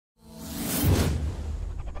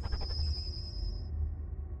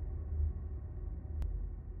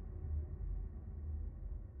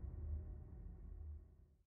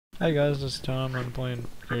Hi guys, this is Tom. I'm playing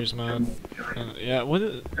Garrysmod. Yeah, what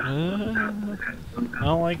is, I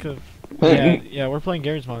don't like the... Yeah, we're playing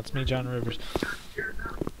Garrysmod. It's me, John Rivers.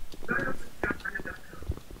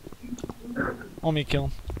 Let me kill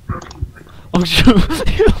him. Oh shoot!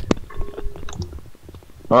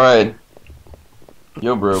 Alright.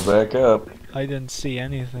 Yo bro, back up. I didn't see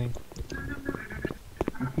anything.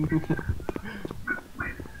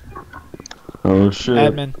 Oh shit.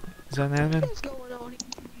 Admin. Is that an admin? What's going on?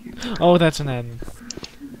 Oh, that's an admin.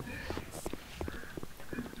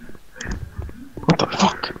 What the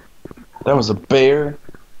fuck? That was a bear?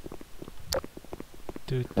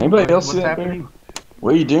 Dude. Anybody else see What's that happening? bear?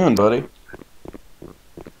 What are you doing, buddy?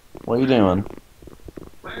 What are you doing?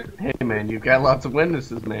 Hey man, you've got lots of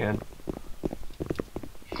witnesses, man.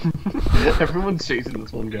 Everyone's chasing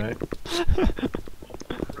this one guy.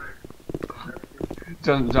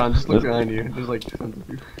 John, just look behind you. There's like tons of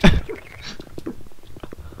you.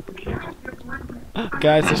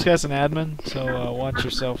 Guys, this guy's an admin, so watch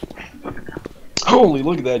yourself. Holy,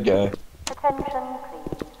 look at that guy. Attention,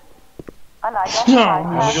 please. I'm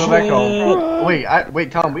gonna go back home.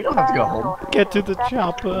 Wait, Tom, we don't have to go home. Get to the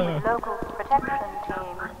chopper. Local protection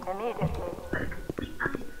team immediately.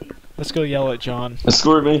 Let's go yell at John.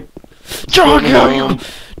 Escort me. John, Escort me you! home.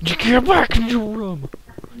 Get back in your room!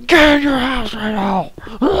 Get in your house right now!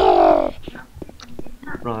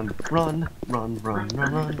 Run.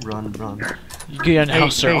 You get in the Hey,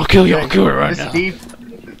 house, sir. hey, I'll kill you. hey, I'll kill you right Mr. now. Steve.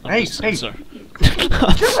 I'm Hey, just- hey. sir.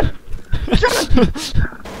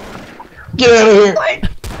 Get out of here! Wait.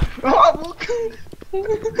 Oh, look.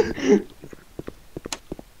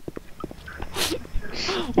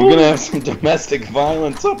 We're gonna have some domestic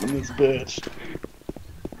violence up in this bitch.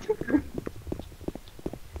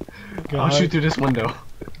 I'll shoot through this window.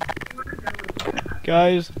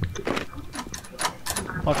 Guys.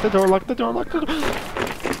 Lock the door, lock the door, lock the door.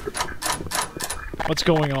 What's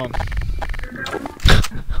going on?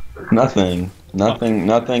 Nothing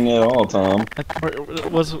at all, Tom.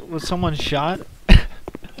 Was someone shot?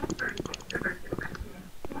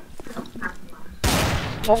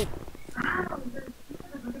 Oh.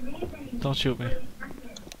 Don't shoot me.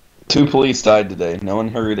 2 police died today. No one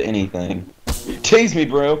heard anything. Tase me,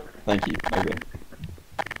 bro. Thank you. Okay.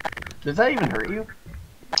 Does that even hurt you?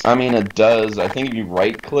 I mean, it does. I think if you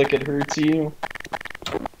right-click, it hurts you.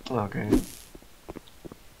 Okay.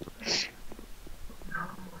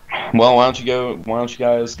 Well, why don't you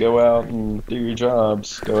guys go out and do your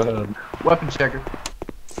jobs? Go ahead. Weapon checker.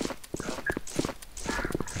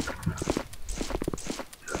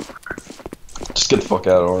 Just get the fuck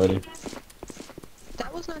out already.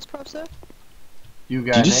 That was nice, prop, sir. You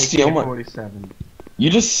got Did an you steal my- AK-47. You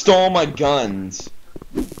just stole my guns.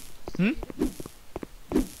 Hmm?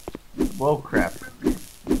 Whoa, crap.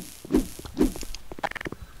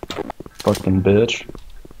 Fucking bitch.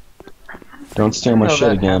 Don't steal my No, shit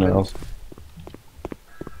that again, or happens. else.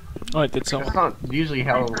 Oh, did someone? That's not usually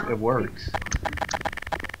how it works.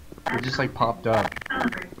 It just like popped up.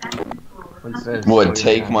 When it says Would show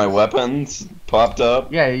take your my guns. weapons? Popped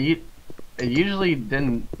up? Yeah, it usually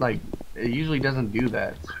didn't, like, it usually doesn't do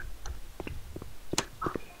that.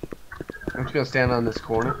 I'm just gonna stand on this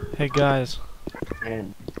corner, Hey guys,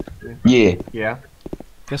 and, Yeah. yeah.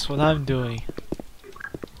 guess what I'm doing?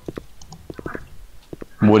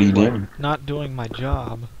 What are you doing? Not doing my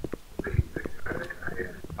job.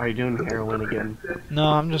 Are you doing heroin again? No,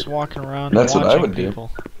 I'm just walking around. That's and what I watching would do.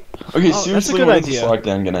 people. Okay, Oh, that's a seriously, good when's this idea.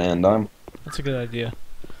 lockdown gonna end? That's a good idea.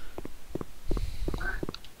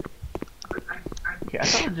 Yeah, I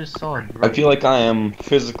thought I just saw a I feel like I am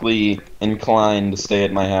physically inclined to stay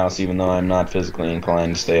at my house, even though I'm not physically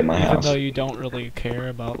inclined to stay at my Even house. though you don't really care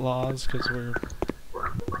about laws, because we're...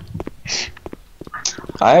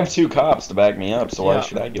 I have 2 cops to back me up, so why Yeah.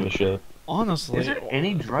 should I give a shit? Honestly... Is there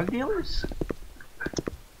any drug dealers?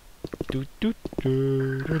 I'm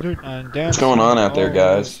dancing. What's going on out there,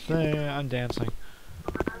 guys? I'm dancing.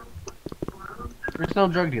 There's no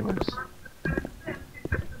drug dealers.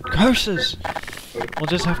 Curses! We'll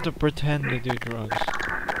just have to pretend to do drugs.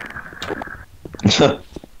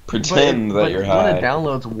 Pretend that you're One of the high.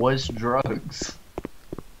 downloads was drugs.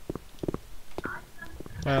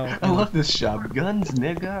 Well, I love this shop. Guns,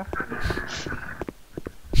 nigga.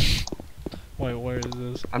 wait, where is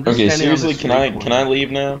this? I'm just Okay, standing on the seriously, street can I corner.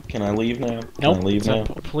 leave now? Can I leave now? Can Nope, I leave it's now?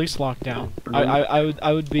 a police lockdown.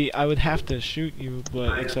 I would have to shoot you,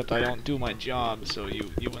 but except I don't do my job, so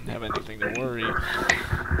you wouldn't have anything to worry.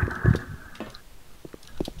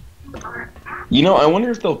 You know, I wonder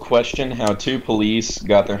if they'll question how 2 police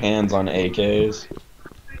got their hands on AKs.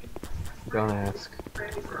 Don't ask.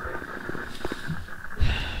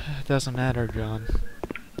 It doesn't matter, John.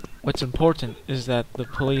 What's important is that the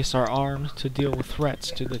police are armed to deal with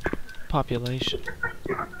threats to the population.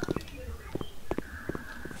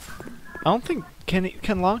 I don't think can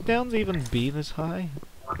lockdowns even be this high?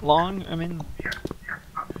 Long? I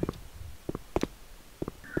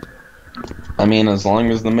mean, as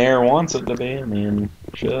long as the mayor wants it to be. I mean,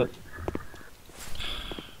 shit.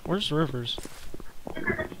 Where's Rivers?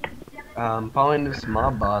 Following this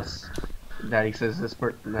mob boss that he says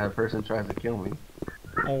that person tries to kill me.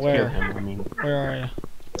 Oh, Kill where? him, I mean. Where are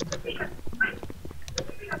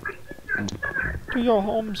you? To your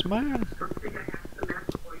homes, man.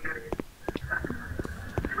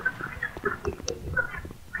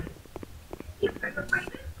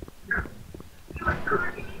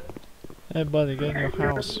 Hey, buddy, get in your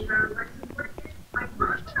house.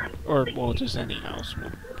 Or, well, just any house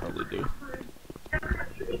will probably do.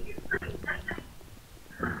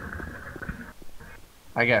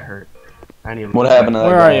 I got hurt. I need. What happened to that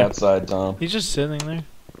Where guy are you? outside, Tom? He's just sitting there.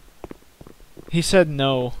 He said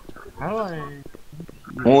no. How do I?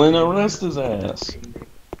 Well, then arrest his ass.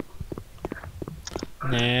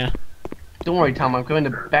 Nah. Don't worry, Tom. I'm going to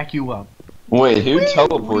back you up. Wait, who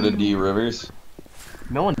teleported to you, Rivers?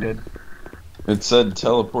 No one did. It said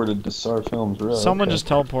teleported to TsarFilms. Really? Someone Okay. just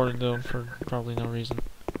teleported to him for probably no reason.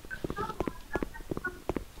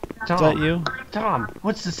 Tom, Is that you? Tom,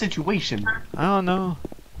 what's the situation? I don't know.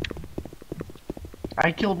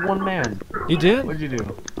 I killed one man. You did? What'd you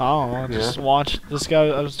do? Oh, I just watched this guy.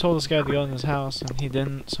 I was told this guy to go in his house, and he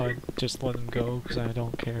didn't, so I just let him go because I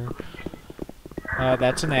don't care.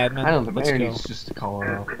 That's an admin. I don't know. The Let's mayor go. needs just to call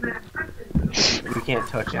her out. We can't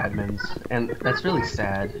touch admins, and that's really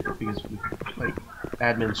sad because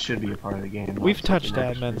admins should be a part of the game. We've not touched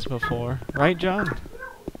something admins extra. before, right, John?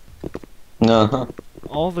 Uh-huh.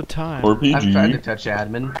 All the time. RPG. I've tried to touch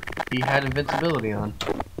admin. He had invincibility on.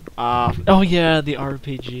 Oh yeah, the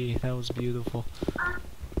RPG. That was beautiful.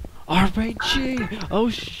 RPG. Oh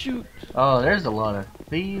shoot. Oh, there's a lot of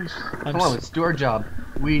thieves. I'm Come on, s- let's do our job.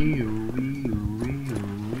 Wee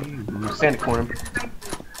Stand corner.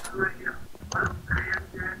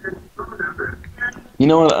 You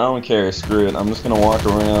know what? I don't care. Screw it. I'm just gonna walk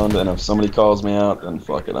around, and if somebody calls me out, then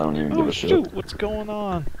fuck it. I don't even give Oh a shit. shoot. What's going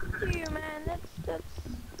on? You, man,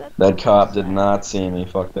 that's That cop did not see me.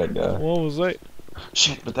 Fuck that guy. What was that?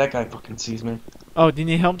 Shit, but that guy fucking sees me. Oh, do you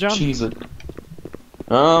need help, John? Cheese it.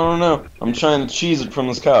 I don't know. I'm trying to cheese it from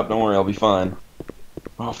this cop. Don't worry, I'll be fine.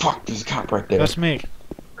 Oh fuck, there's a cop right there. That's me.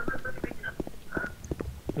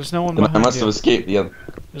 There's no one Then I behind must you. have escaped the other.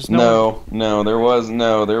 There's no. There was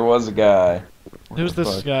a guy. What Who's the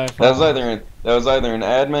this fuck? guy? That was following? either an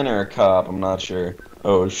admin or a cop. I'm not sure.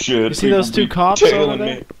 Oh shit. You see those people two be cops tailing over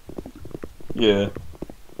there? me. Yeah.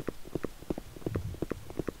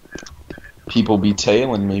 People be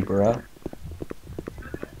tailing me, bruh.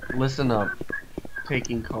 Listen up.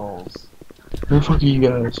 Taking calls. Who the fuck are you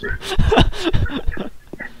guys?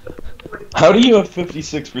 How do you have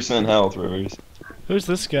 56% health, Rivers? Who's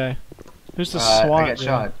this guy? Who's the I SWAT? got dude?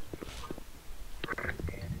 shot.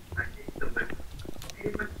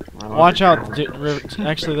 Watch out!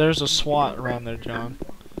 Actually, there's a SWAT around there, John.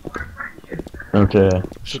 Okay,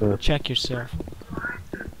 So sure. check yourself.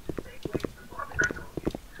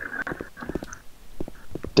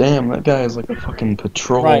 Damn, that guy is like a fucking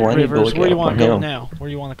patrol. Right, I need to Rivers. look Where you out want for to go him. now? Where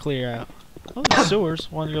you want to clear out? Oh, the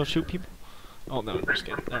sewers. Want to go shoot people? Oh no, I'm just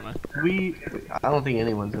kidding. Never mind. I don't think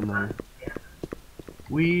anyone's in there.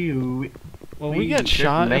 Well, we We- get there's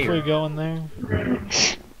shot if mayor. we go in there.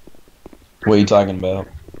 What are you talking about?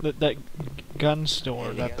 That gun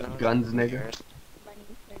store. That Guns, nigga.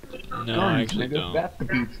 no, I Guns, actually nigga. don't. Rap the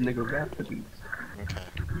beats, nigga. Rap the beats.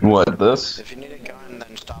 Okay. What, this? If you need a gun,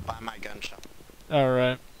 then stop by my gun shop. All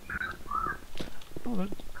right. Oh,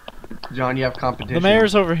 John, you have competition. the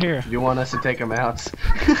mayor's over here. You want us to take him out?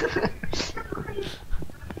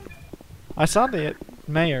 I saw the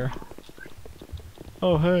mayor.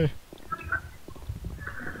 Oh hey.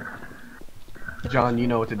 John, you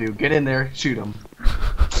know what to do. Get in there, shoot him.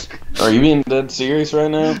 Are you being dead serious right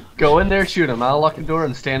now? Go in there, shoot him. I'll lock the door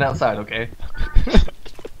and stand outside, okay?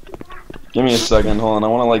 Give me a second, hold on. I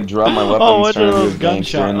want to like drop my weapons, Oh, what turn are into a those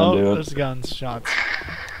gangster, gunshots? and then Oh, do it. there's gunshots.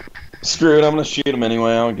 Screw it, I'm gonna shoot him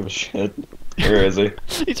anyway. I don't give a shit. Where is he?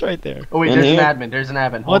 He's right there. Oh wait, In there's here? an admin. There's an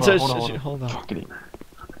admin. Hold What's on, it? hold on, hold on. Hold on. Fuckity.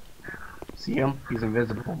 See him? He's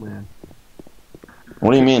invisible, man.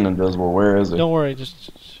 What do you mean invisible? Where is he? Don't worry. Just.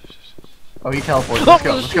 Oh, he teleported. Let's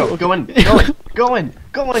go, let's go. Go in, go in, go in,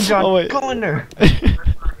 go in, John. Oh, wait. Go in there.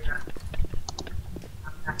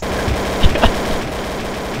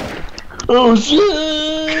 Oh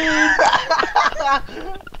shit!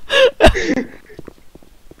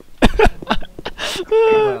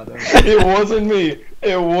 Wow, that was, It wasn't me.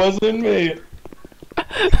 It wasn't me.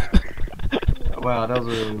 wow, that was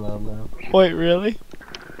really loud now. Wait, really?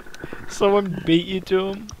 Someone beat you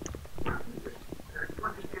to him?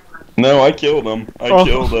 No, I killed him.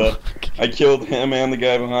 Oh. I killed him and the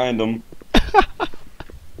guy behind him.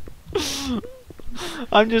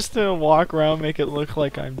 I'm just gonna walk around, make it look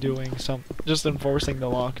like I'm doing something, just enforcing the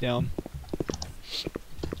lockdown.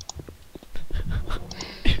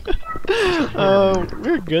 Oh,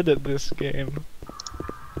 we're good at this game.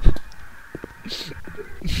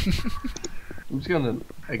 I'm just gonna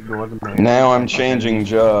ignore the man. Now I'm changing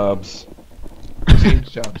jobs.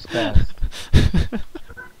 Change jobs fast.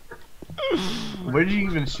 Where did you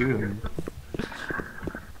even shoot him?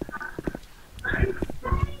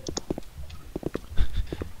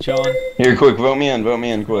 John. Here, quick, vote me in,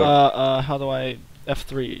 quick. How do I...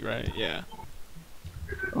 F3, right? Yeah.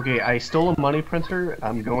 Okay, I stole a money printer.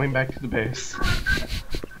 I'm going back to the base.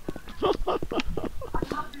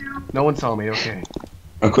 No one saw me, okay.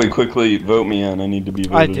 Oh, quickly, vote me in. I need to be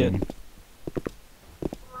voted I did. in.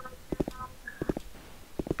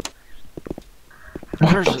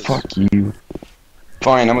 What the fuck, you?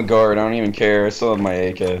 Fine, I'm a guard. I don't even care. I still have my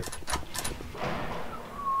AK.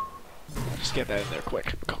 Just get that in there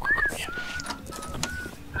quick. Go, go, go. Yeah.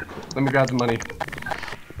 Let me grab the money.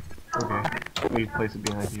 Okay, let me place it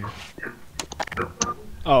behind here.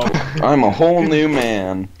 Oh. I'm a whole new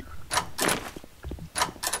man.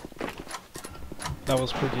 That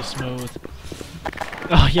was pretty smooth.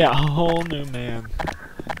 Oh yeah, a whole new man.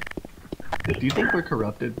 Do you think we're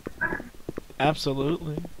corrupted?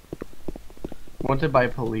 Absolutely. Wanted by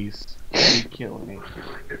police. You're killing me.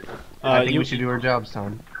 I think you... we should do our jobs,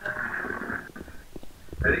 Tom.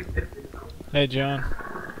 Hey, John.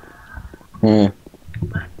 Yeah.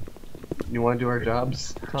 You want to do our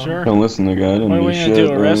jobs, Tom? Sure. Don't listen to the guy. I didn't What are do we gonna shit.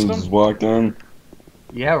 do, arrest man. him? Just walked in.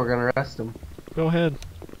 Yeah, we're gonna arrest him. Go ahead.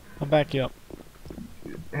 I'll back you up.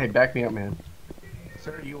 Hey, back me up, man.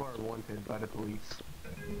 Sir, you are wanted by the police.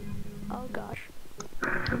 Oh gosh.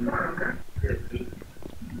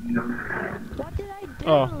 What did I do?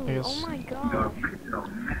 Oh, I guess- Oh my gosh.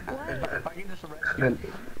 What? If I can just arrest you, then...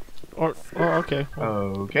 Or okay. Well,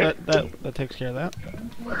 Okay. that takes care of that.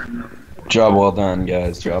 Job well done,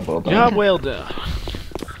 guys. Job well done. Job well done.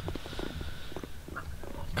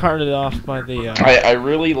 Carted off by the. I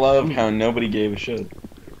really love how nobody gave a shit.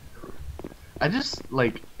 I just,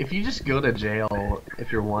 like, if you just go to jail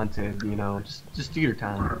if you're wanted, you know, just do your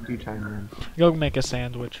time. Do your time, man. Go make a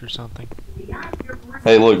sandwich or something.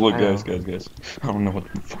 Hey, look, I guys. know. I don't know what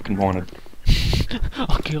you fucking wanted.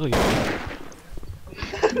 I'll kill you.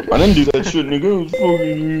 I didn't do that shit, nigga.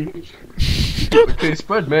 Okay,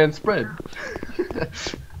 spread, man, spread.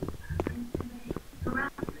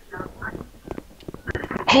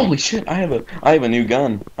 Holy shit! I have a new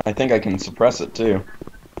gun. I think I can suppress it too.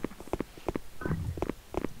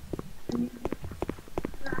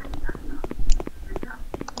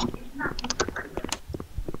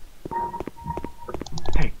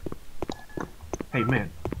 Hey,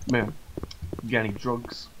 man, you got any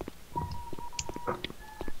drugs?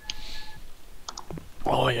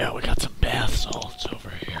 Oh yeah, we got some bath salts over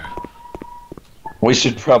here. We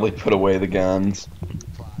should probably put away the guns.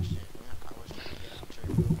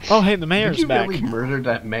 Oh hey, the mayor's Did you back. really murder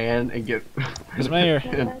that man and get... His mayor.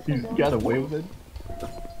 and he's got away with it?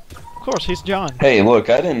 Of course, he's John. Hey, look,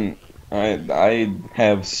 I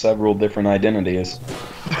have several different identities.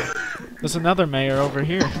 There's another mayor over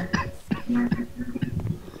here.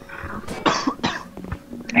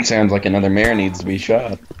 Sounds like another mayor needs to be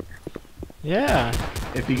shot. Yeah.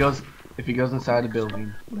 If he goes inside the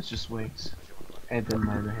building, let's just wait and then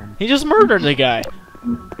murder him. He just murdered the guy.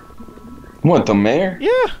 What, the mayor?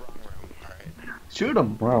 Yeah. Shoot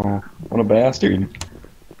him. Wow, what a bastard.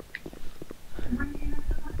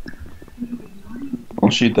 I'll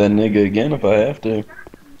shoot that nigga again if I have to.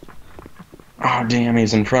 Oh damn,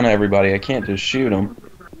 he's in front of everybody. I can't just shoot him.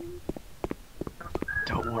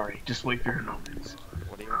 Don't worry, just wait for your moments.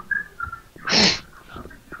 What do you want?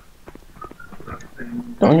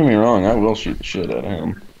 Don't get me wrong, I will shoot the shit out of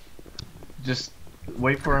him. Just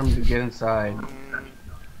wait for him to get inside.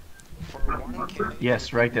 For one kid.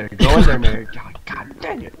 Yes, right there. Go in there, Mary. God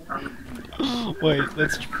dang it. Wait,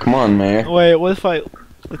 let's. Come on, mayor. Wait, what if I?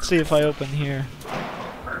 Let's see if I open here.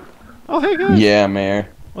 Oh hey guys. Yeah, mayor.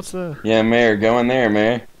 What's the? Yeah, mayor, go in there,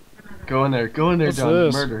 mayor. Go in there, What's John.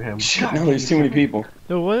 this? Murder him. Shit, no, there's too many people.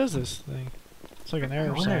 Dude, what is this thing? It's like an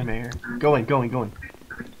arrow Go in there, sign. Mayor. Go in.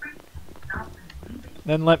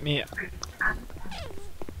 Then let me.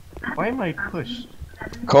 Why am I pushed?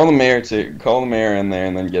 Call the mayor in there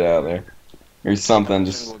and then get out of there. Or something,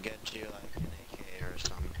 just... We'll get you like an AK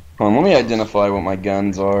Hold on, let me identify what my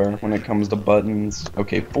guns are when it comes to buttons.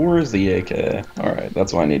 Okay, 4 is the AK. Alright,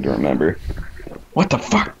 that's what I need to remember. What the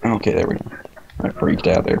fuck? Okay, there we go. I freaked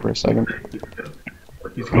out there for a second.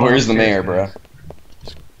 He's going Where's the upstairs, mayor, bro? guys.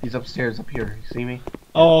 He's upstairs up here. You see me?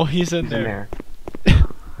 Oh, he's in He's in there. there.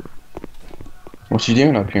 What you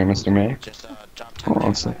doing up here, Mr. Mayor? Just drop Hold on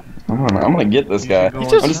down. a sec. I'm gonna get this You guy.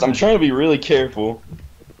 should go I'm trying to be really careful.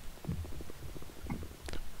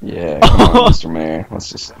 Yeah, come on, Mr. Mayor. Let's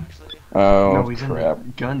just. Actually, Oh No, he's crap!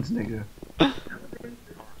 in guns, nigga. AKs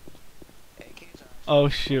are Oh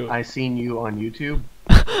shoot. I seen you on YouTube.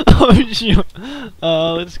 Oh shoot.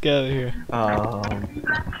 Let's get out of here.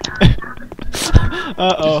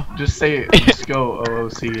 Uh-oh. Just go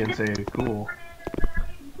OOC and say cool.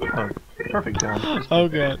 Oh, perfect, John. Oh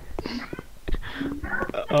god.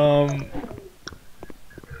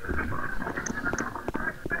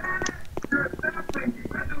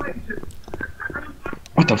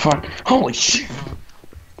 What the fuck? Holy shit!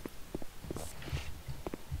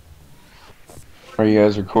 Are you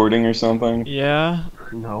guys recording or something? Yeah.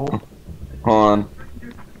 No. Hold on.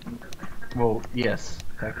 Well, yes,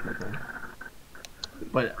 technically.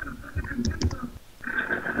 But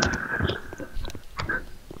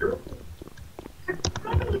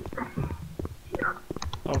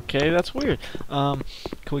Okay, that's weird. Can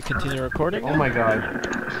we continue recording? oh my god,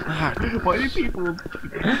 Ah, why do people?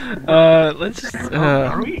 let's just,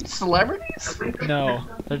 Are we celebrities? no,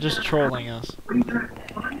 they're just trolling us.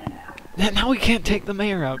 Now we can't take the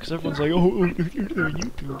mayor out because everyone's like, oh,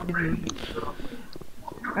 YouTube.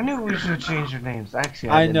 I knew we should change our names. Actually,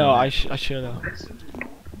 I didn't know, that. I should have.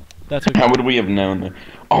 That's okay. How would we have known that?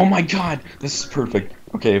 Oh my god, this is perfect.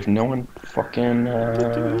 Okay, if no one fucking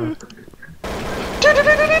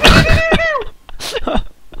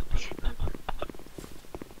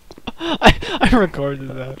I recorded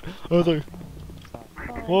that. I was like,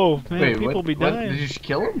 whoa, man, Wait, people what? be What? dying. Did you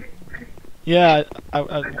kill him? Yeah,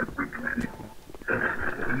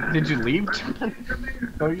 Did you leave, John?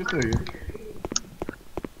 Oh, you do.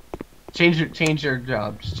 Change your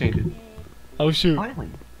job. Just change it. oh shoot, Finally.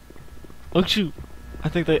 oh shoot. I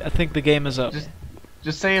think the game is up.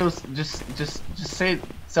 Just say it was. Just say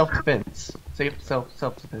self-defense. Say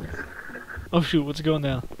self-defense. Oh shoot, what's going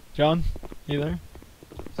down? John, you there?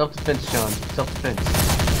 Self-defense, John.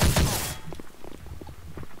 Self-defense.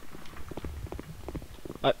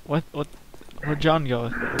 Where'd John go?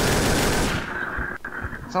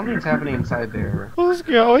 Something's happening inside there. What's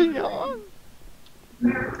going on?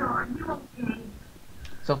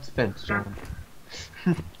 Self-defense, John.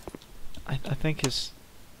 I think his.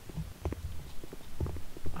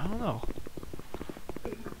 I don't know.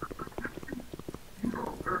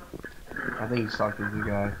 I think he's talking to the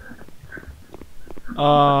guy.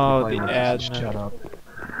 Oh, the Probably wants to Shut admin. up.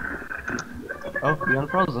 Oh, you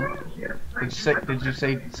unfrozen. Did you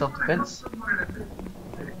say self-defense?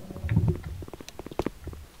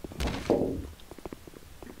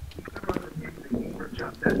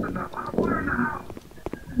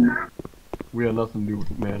 We have nothing to do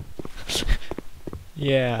with it, man.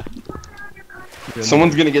 Yeah.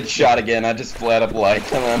 someone's gonna get shot again. I just flat up lied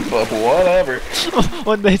to them, but whatever.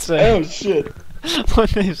 What'd they say? Oh shit!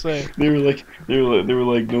 What'd they say? They were like,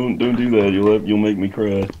 don't do that. You'll make me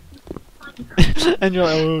cry. And you're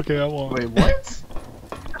like, oh, okay, I won't. Wait, what?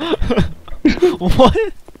 What?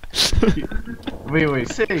 Wait,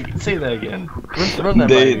 say that again. Run that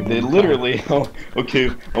by They me. literally. Oh, okay,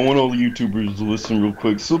 I want all the YouTubers to listen real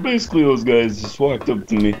quick. So basically, those guys just walked up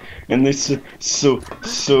to me and they said, "So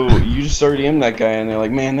you just already am that guy?" And they're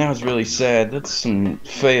like, "Man, that was really sad. That's some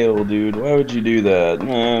fail, dude. Why would you do that?"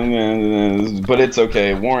 But it's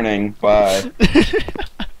okay. Warning. Bye.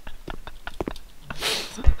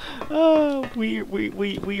 Oh, we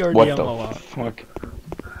already What am the a lot. fuck?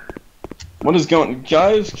 What is going,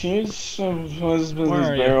 guys? Can you just these Where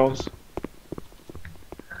are you? barrels?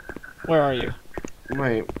 Where are you?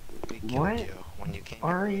 Wait, We killed What? you when you came.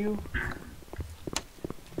 are you?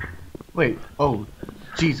 Wait, oh,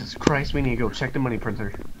 Jesus Christ, we need to go check the money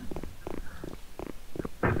printer.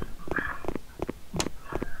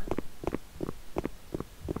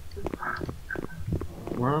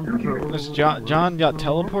 This John got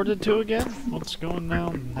teleported to again? What's going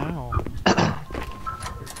on now?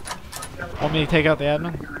 Want me to take out the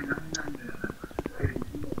admin?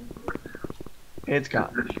 It's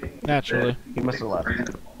gone. Naturally. He must have left.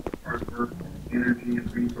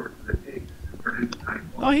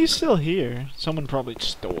 Oh, he's still here. Someone probably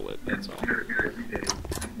stole it, that's all.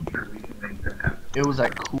 It was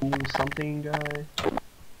that cool something guy.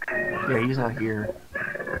 Yeah, he's not here.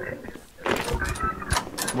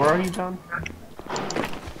 Where are you, John?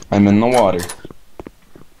 I'm in the water.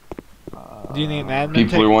 Do you need an admin?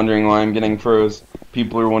 People are wondering why I'm getting froze.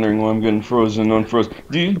 People are wondering why I'm getting frozen and unfroze.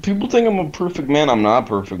 Dude, people think I'm a perfect man. I'm not a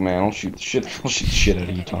perfect man. I'll shoot the shit. I'll shoot the shit out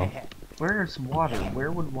of you, Tom. Where's water?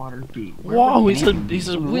 Where would water be? Where Whoa, would he's a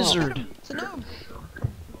anything be? wizard. It's a gnome.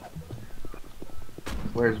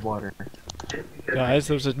 Where's water? Guys,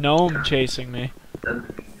 there's a gnome chasing me.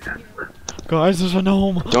 Guys, there's a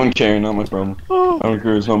gnome. Don't care, not my problem. Oh. I don't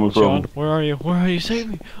care, it's not my problem. Sean, where are you? Where are you? Save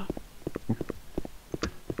me.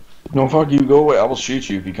 No, fuck you, go away. I will shoot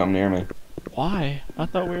you if you come near me. Why? I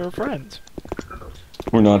thought we were friends.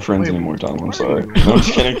 We're not friends Wait, anymore, Tom. I'm where sorry. are you? No, I'm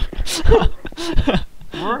just kidding.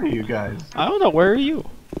 Where are you guys? I don't know. Where are you?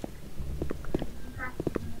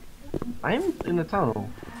 I'm in the tunnel.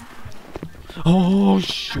 Oh,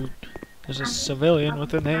 shoot. There's a civilian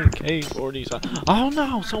with an AK-47. Oh,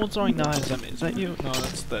 no. Someone's throwing knives at me. Is that you? No,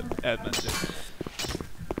 that's the admin dude.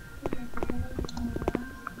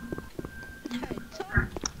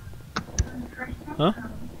 Huh?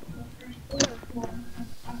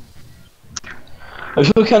 I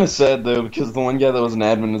feel kind of sad though because the one guy that was an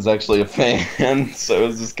admin is actually a fan, so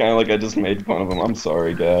it's just kind of like I just made fun of him. I'm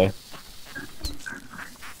sorry, guy.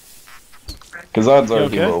 Because odds are You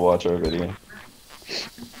he okay? will watch our video.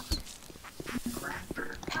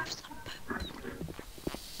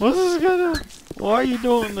 What's this guy doing? Why are you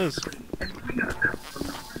doing this?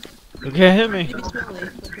 You can't hit me. Maybe smelly,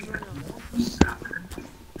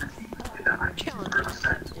 like everyone else.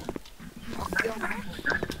 Challenge.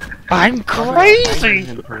 I'm crazy!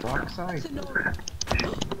 Hydrogen peroxide. It's a gnome.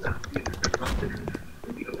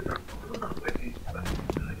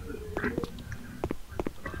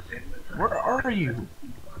 Where are you?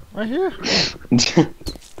 Right here.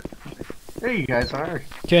 There you guys are.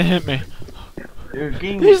 Can't hit me. You're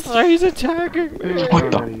getting. He's attacking me.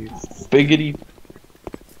 What the biggity?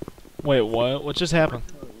 Wait, what? What just happened?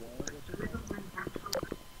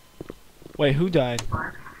 Wait, who died?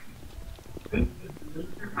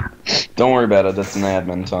 Don't worry about it. That's an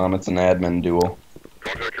admin, Tom. It's an admin duel.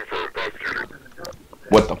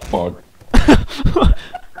 What the fuck?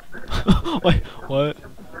 Wait, what?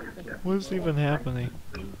 What's even happening?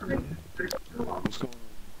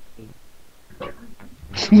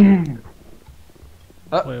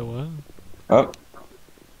 Wait, what? Oh,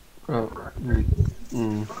 Oh.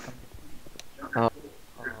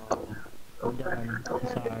 I'm done.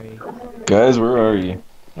 Sorry. guys, where are you?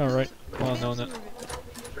 Alright, well known it.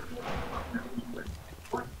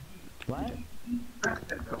 What?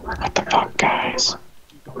 What the fuck, guys?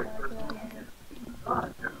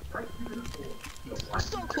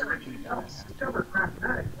 So close.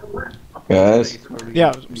 Guys,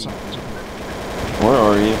 Yeah, sorry. where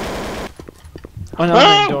are you?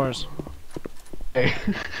 Unopening doors. Hey.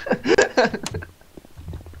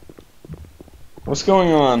 What's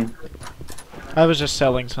going on? I was just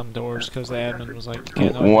selling some doors because the admin was like, you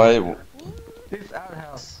can't open. Why? This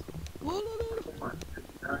outhouse. Whoa, no,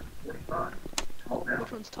 no.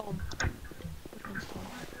 Which one's Tom? Which one's Tom?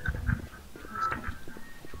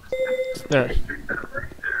 There.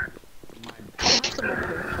 I have some over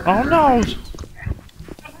here. Oh no!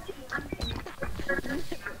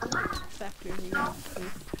 Factory that you have to.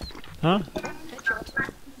 Huh? Headshot.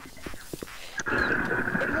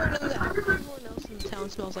 Everyone knows that. Everyone else in the town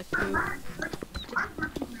smells like poo. Just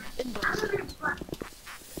inbox it.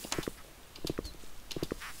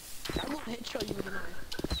 I won't headshot you with a knife.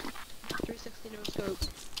 360 no scope.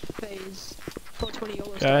 Phase. 420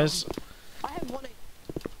 YOLO. Guys, I have one.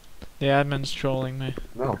 the admin's trolling me.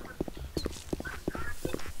 No.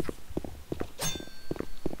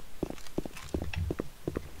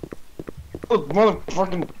 Oh,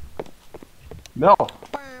 motherfucking. No.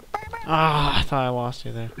 Ah, I thought I lost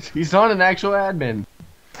you there. He's not an actual admin.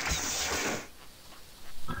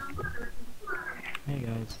 Hey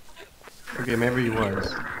guys. Okay, maybe he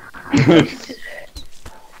was. I'm gonna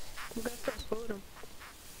press photo.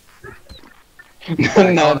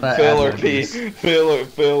 Not that Phil or admin P. is.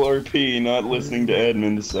 Phil or P. Not listening to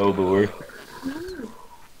admin to sell door.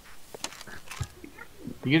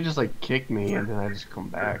 You could just like kick me and then I just come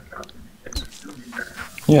back.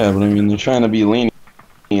 Yeah, but I mean, they're trying to be lenient.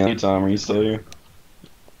 Hey, Tom, are you still here?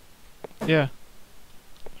 Yeah.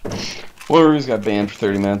 Well, Ruse got banned for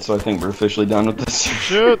 30 minutes, so I think we're officially done with this.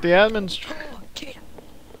 Shoot, the admin's. Oh, damn.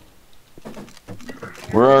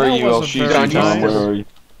 Where are That you? I'll wasn't shoot you, very Tom. nice. Where are you?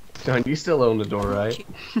 John, you still own the door, right?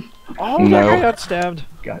 Oh, No. that guy got stabbed.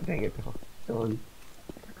 God dang it, Dylan.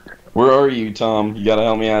 Where are you, Tom? You gotta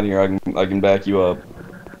help me out here. I can back you up.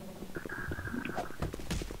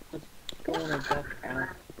 Go on a duck out.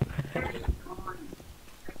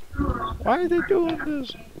 Why are they doing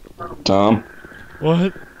this? Tom?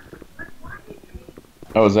 What?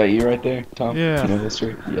 Oh, is that you right there, Tom? Yeah. You know this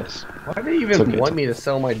right? Yes. Why do you It's even okay, want Tom. me to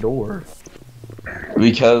sell my door?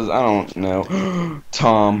 Because I don't know.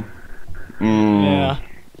 Tom. Yeah.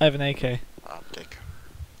 I have an AK. Optic.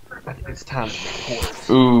 I think it's time to report.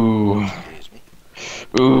 Ooh. Excuse me.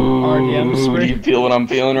 Ooh. RDM's Do free. you feel what I'm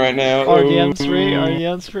feeling right now? RDM's Ooh. free.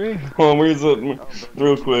 RDM's free. Hold on, where's it?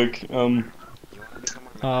 Real quick. You want to become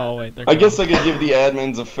our Oh wait, they're I guess I coming. could give the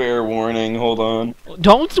admins a fair warning. Hold on.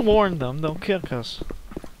 Don't warn them. They'll kick us.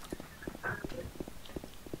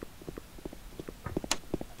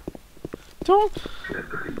 Don't.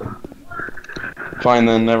 Fine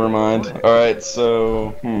then, never mind. Alright,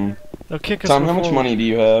 so, They'll kick us. Tom, how much before- money do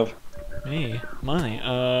you have? Me? Money?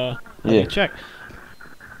 Let Yeah. me check.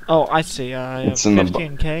 Oh, I see. I have It's in the bu-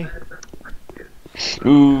 15K.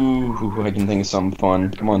 Ooh, I can think of something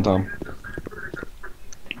fun. Come on, Tom.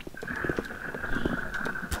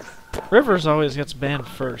 Rivers always gets banned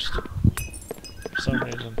first. For some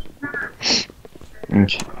reason.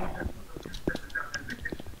 Okay.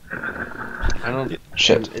 I don't.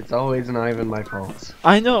 Shit. It's always not even my fault.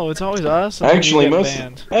 I know, it's always us. And then Actually, you get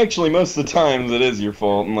banned. most of the times it is your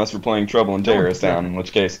fault, unless we're playing Trouble in Terrorist Town, in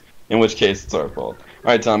which case it's our fault.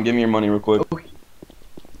 Alright, Tom, give me your money real quick.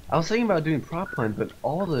 I was thinking about doing prop hunt, but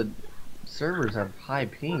all the servers have high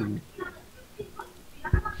ping.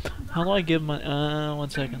 How do I give my? 1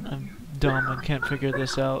 second. I'm dumb. I can't figure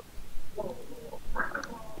this out.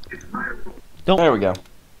 There we go.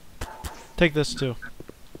 Take this too.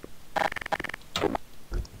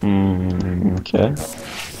 Okay.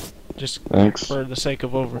 Just Thanks. for the sake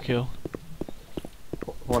of overkill.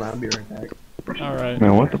 Hold on, I'll be right back. Alright.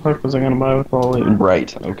 Now, what the fuck was I gonna buy with all it?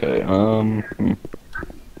 Right. Okay. I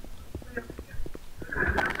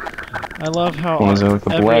love how What was it, like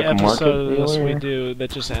the every black episode market of this we dealer? do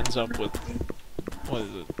that just ends up with what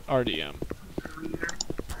is it? RDM.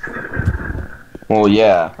 Well,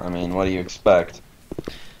 yeah. I mean, what do you expect?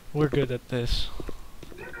 We're good at this.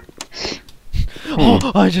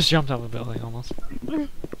 Oh, I just jumped out of a building almost.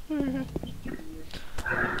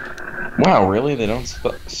 Wow, really? They don't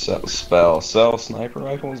sell sniper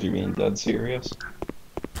rifles? You're being dead serious?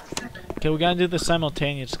 Okay, we gotta do this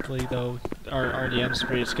simultaneously though, our RDM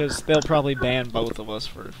sprees, because they'll probably ban both of us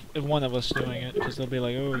for if one of us doing it, because they'll be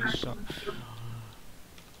like, oh, you suck.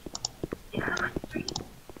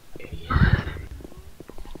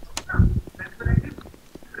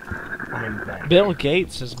 I'm back. Bill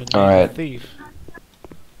Gates has been All made a right. thief.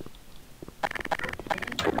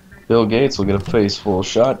 Bill Gates will get a face full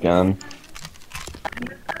shotgun.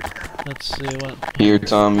 Let's see what. Here,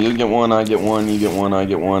 Tom, you get one, I get one, you get one, I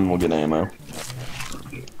get one, we'll get ammo.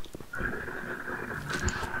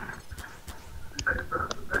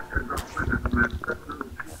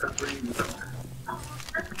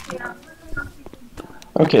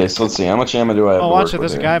 Okay, so let's see, how much ammo do I have Oh, to watch work it,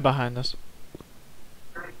 with there's a here? guy behind us.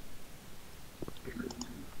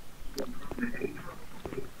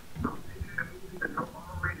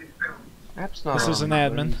 That's not This is on,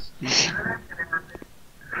 an admin. please.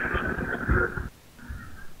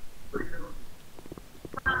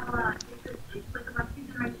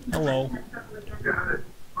 Hello.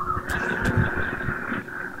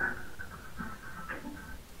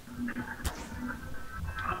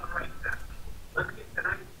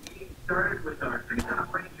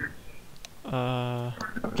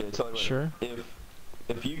 Okay, tell you what, Sure.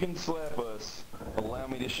 if you can slap us, allow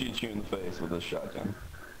me to shoot you in the face with this shotgun.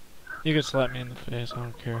 You can slap me in the face, I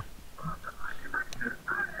don't care.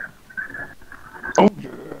 Oh,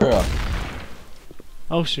 yeah.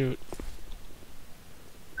 Oh shoot.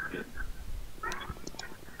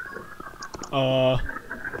 Oh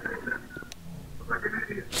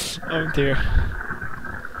dear.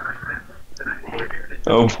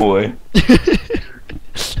 Oh boy.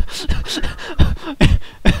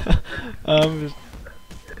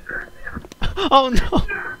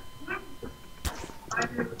 Oh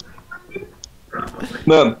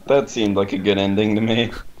no! That seemed like a good ending to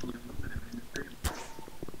me.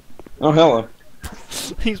 Oh, hello.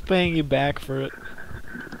 He's paying you back for it.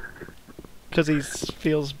 Cause he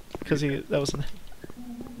feels, that was an...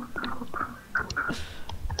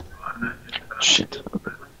 Shit.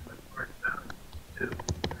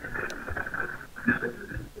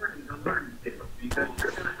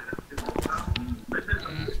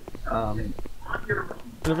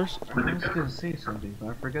 Rivers? I was gonna say something, but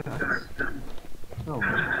I forgot. Oh.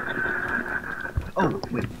 Oh,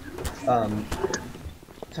 wait.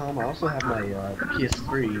 Tom, I also have my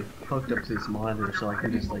PS3 hooked up to this monitor, so I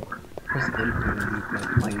can just like press enter and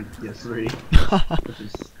my PS3, which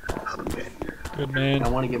is awesome. Good I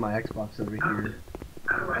man. want to get my Xbox over here.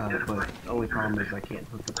 but the only problem is I can't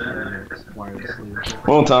hook up the internet's wirelessly with it.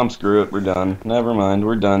 Well, Tom, screw it. We're done. Never mind.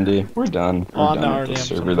 We're done, D. We're done. Oh, We're I'm done not with this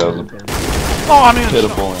RDM, server. That was a Oh, I mean,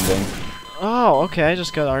 pitiful ending. Oh, okay, I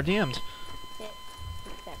just got RDM'd.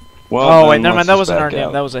 Well, Oh, then wait, never let's mind, that just wasn't back RDM,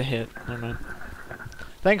 out. that was a hit. Never mind.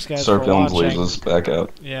 Thanks, guys, for TsarFilms leaves watching. us back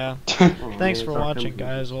out. Yeah. Oh, Thanks yeah, for TsarFilms watching, is-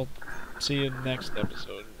 guys. We'll see you next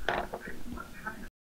episode.